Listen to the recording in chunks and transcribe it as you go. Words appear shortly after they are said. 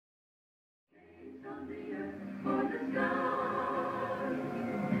sky.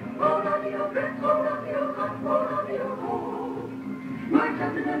 Hold on to your breath, hold on to your heart, hold on to your home. March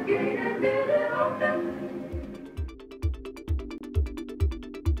up to the gate and bid it open.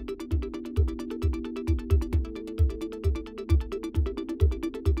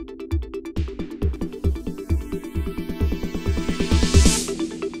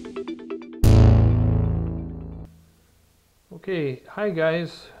 Okay, hi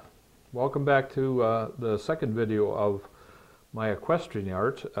guys, welcome back to the second video of my equestrian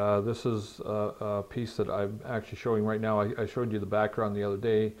art. This is a piece that I'm actually showing right now. I showed you the background the other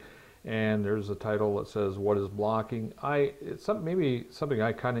day, and there's a title that says "What is blocking?" It's maybe something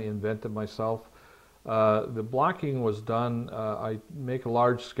I kind of invented myself. The blocking was done, I make a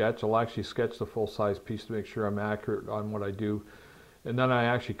large sketch. I'll actually sketch the full-size piece to make sure I'm accurate on what I do. And then I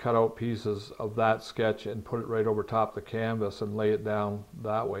actually cut out pieces of that sketch and put it right over top the canvas and lay it down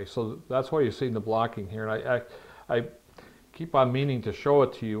that way. So that's why you're seeing the blocking here. And I keep on meaning to show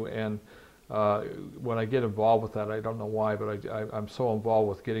it to you, and when I get involved with that, I don't know why, but I'm so involved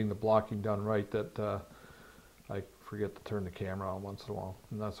with getting the blocking done right that I forget to turn the camera on once in a while.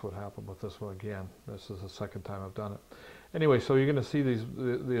 And that's what happened with this one again. This is the second time I've done it. Anyway, so you're going to see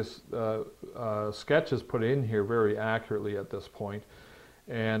these sketches put in here very accurately at this point,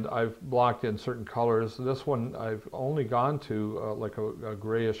 and I've blocked in certain colors. This one I've only gone to like a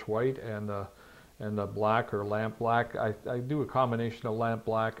grayish white and a black or lamp black. I do a combination of lamp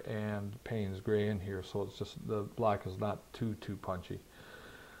black and Payne's gray in here, so it's just the black is not too punchy.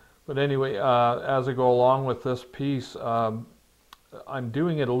 But anyway, as I go along with this piece, I'm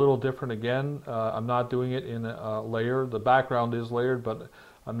doing it a little different again. I'm not doing it in a layer. The background is layered, but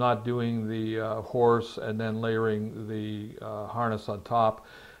I'm not doing the horse and then layering the harness on top.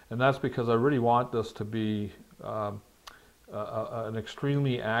 And that's because I really want this to be an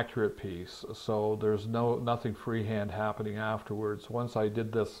extremely accurate piece. So there's nothing freehand happening afterwards. Once I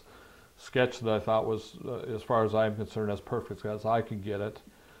did this sketch that I thought was, as far as I'm concerned, as perfect as I could get it,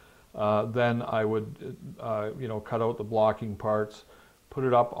 then I would, cut out the blocking parts, put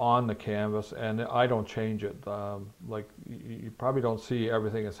it up on the canvas, and I don't change it. Like you probably don't see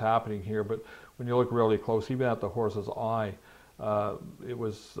everything that's happening here, but when you look really close, even at the horse's eye,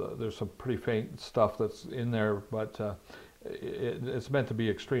 there's some pretty faint stuff that's in there, but it's meant to be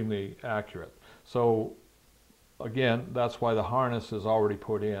extremely accurate. So again, that's why the harness is already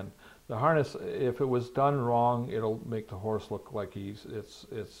put in. The harness, if it was done wrong, it'll make the horse look like its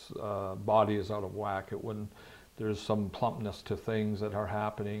body is out of whack. It wouldn't. There's some plumpness to things that are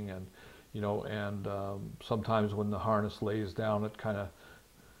happening, and sometimes when the harness lays down, it kind of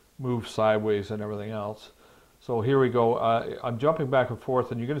moves sideways and everything else. So here we go. I'm jumping back and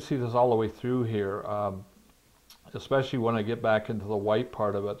forth, and you're going to see this all the way through here, especially when I get back into the white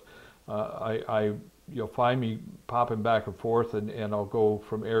part of it. You'll find me popping back and forth, and I'll go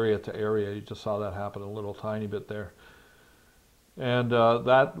from area to area. You just saw that happen a little tiny bit there. And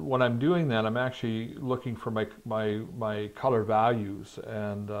when I'm doing that, I'm actually looking for my color values.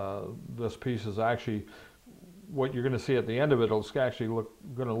 And this piece is actually, what you're going to see at the end of it, it's actually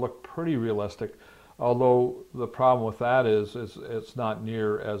going to look pretty realistic. Although the problem with that is it's not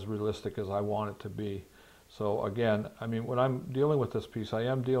near as realistic as I want it to be. So again, I mean, when I'm dealing with this piece, I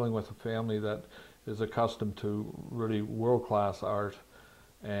am dealing with a family that is accustomed to really world-class art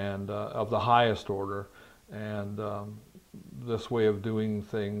and of the highest order, and this way of doing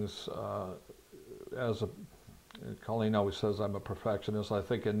things, Colleen always says I'm a perfectionist. I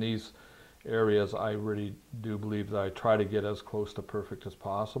think in these areas I really do believe that I try to get as close to perfect as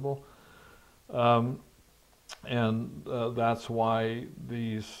possible, and that's why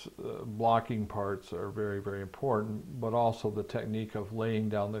these blocking parts are very, very important, but also the technique of laying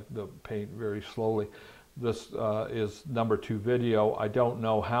down the paint very slowly. This is number 2 video. I don't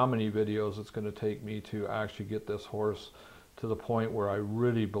know how many videos it's going to take me to actually get this horse to the point where I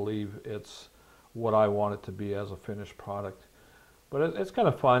really believe it's what I want it to be as a finished product. But it's kind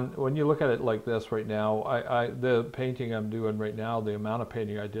of fun when you look at it like this right now. The painting I'm doing right now, the amount of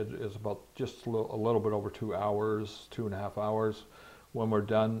painting I did is about just a little bit over 2 hours, 2.5 hours when we're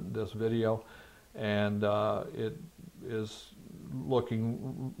done this video. And it is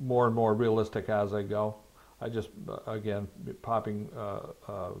looking more and more realistic as I go. I just, again, popping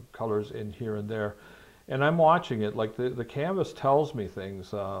colors in here and there. And I'm watching it, like the canvas tells me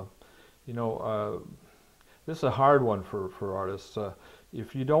things. This is a hard one for artists.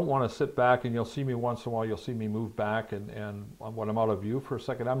 If you don't want to sit back, and you'll see me once in a while, you'll see me move back, and when I'm out of view for a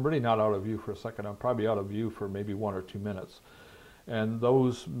second, I'm really not out of view for a second. I'm probably out of view for maybe 1 or 2 minutes. And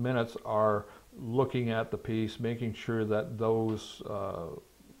those minutes are looking at the piece, making sure that those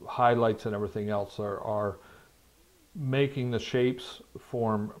highlights and everything else are making the shapes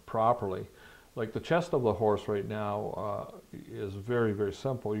form properly. Like the chest of the horse right now is very, very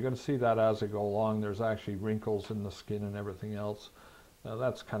simple. You're going to see that as I go along. There's actually wrinkles in the skin and everything else.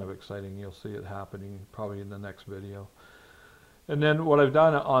 That's kind of exciting. You'll see it happening probably in the next video. And then what I've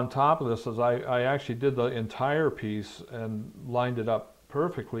done on top of this is I actually did the entire piece and lined it up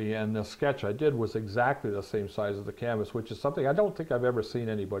perfectly, and the sketch I did was exactly the same size as the canvas, which is something I don't think I've ever seen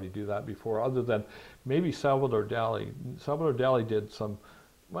anybody do that before, other than maybe Salvador Dali. Salvador Dali did some,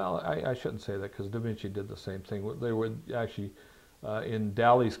 well, I shouldn't say that because Da Vinci did the same thing. They would actually, in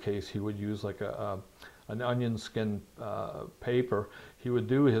Dali's case, he would use like an onion skin paper. He would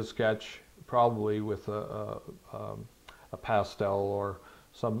do his sketch probably with a pastel or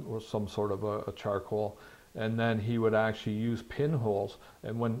some sort of a charcoal, and then he would actually use pinholes,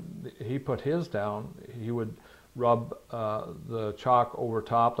 and when he put his down, he would rub the chalk over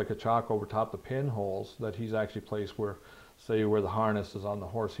top, like a chalk over top the pinholes that he's actually placed where, say where the harness is on the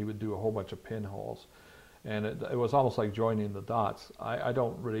horse, he would do a whole bunch of pinholes, and it was almost like joining the dots. I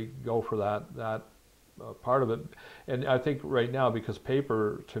don't really go for that part of it, and I think right now, because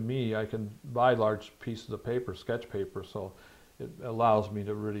paper, to me, I can buy large pieces of paper, sketch paper, so it allows me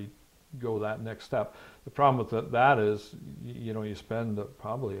to really go that next step. The problem with that is, you know, you spend I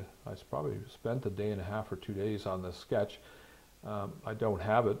probably spent a day and a half or 2 days on this sketch. I don't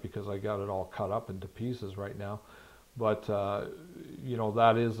have it because I got it all cut up into pieces right now, but you know,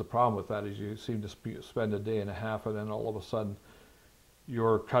 that is the problem with that, is you seem to spend a day and a half, and then all of a sudden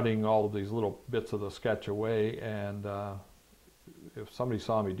you're cutting all of these little bits of the sketch away, and if somebody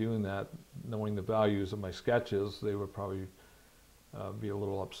saw me doing that, knowing the values of my sketches, they would probably be a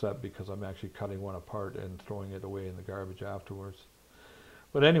little upset because I'm actually cutting one apart and throwing it away in the garbage afterwards.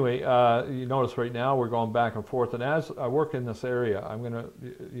 But anyway, you notice right now we're going back and forth, and as I work in this area,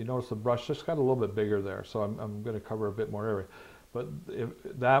 you notice the brush just got a little bit bigger there, so I'm going to cover a bit more area. But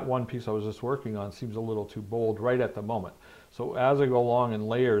that one piece I was just working on seems a little too bold right at the moment. So as I go along in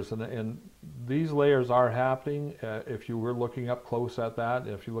layers, and these layers are happening, if you were looking up close at that,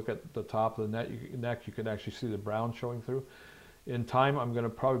 if you look at the top of the neck, you can actually see the brown showing through. In time, I'm going to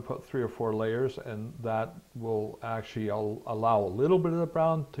probably put 3 or 4 layers, and that will actually allow a little bit of the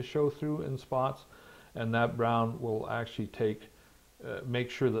brown to show through in spots, and that brown will actually make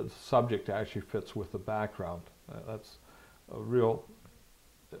sure that the subject actually fits with the background. That's a real,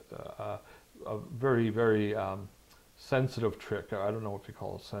 a very, very sensitive trick. I don't know if you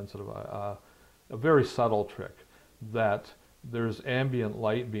call it sensitive, a very subtle trick, that there's ambient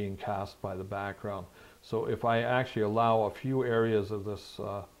light being cast by the background. So if I actually allow a few areas of this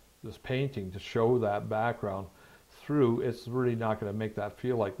painting to show that background through, it's really not going to make that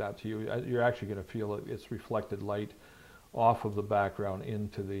feel like that to you. You're actually going to feel it's reflected light off of the background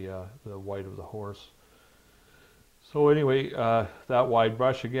into the white of the horse. So anyway, that wide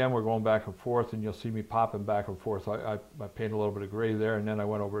brush, again, we're going back and forth, and you'll see me popping back and forth. I painted a little bit of gray there, and then I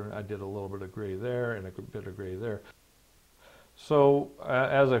went over and I did a little bit of gray there and a bit of gray there. So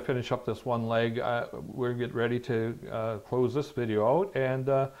as I finish up this one leg, we'll get ready to close this video out, and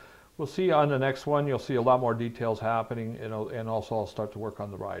we'll see you on the next one. You'll see a lot more details happening, and also I'll start to work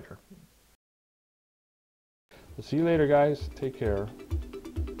on the rider. We'll see you later, guys. Take care.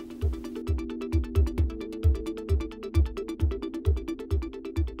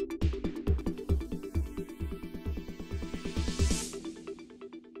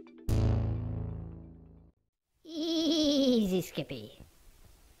 Easy, Skippy.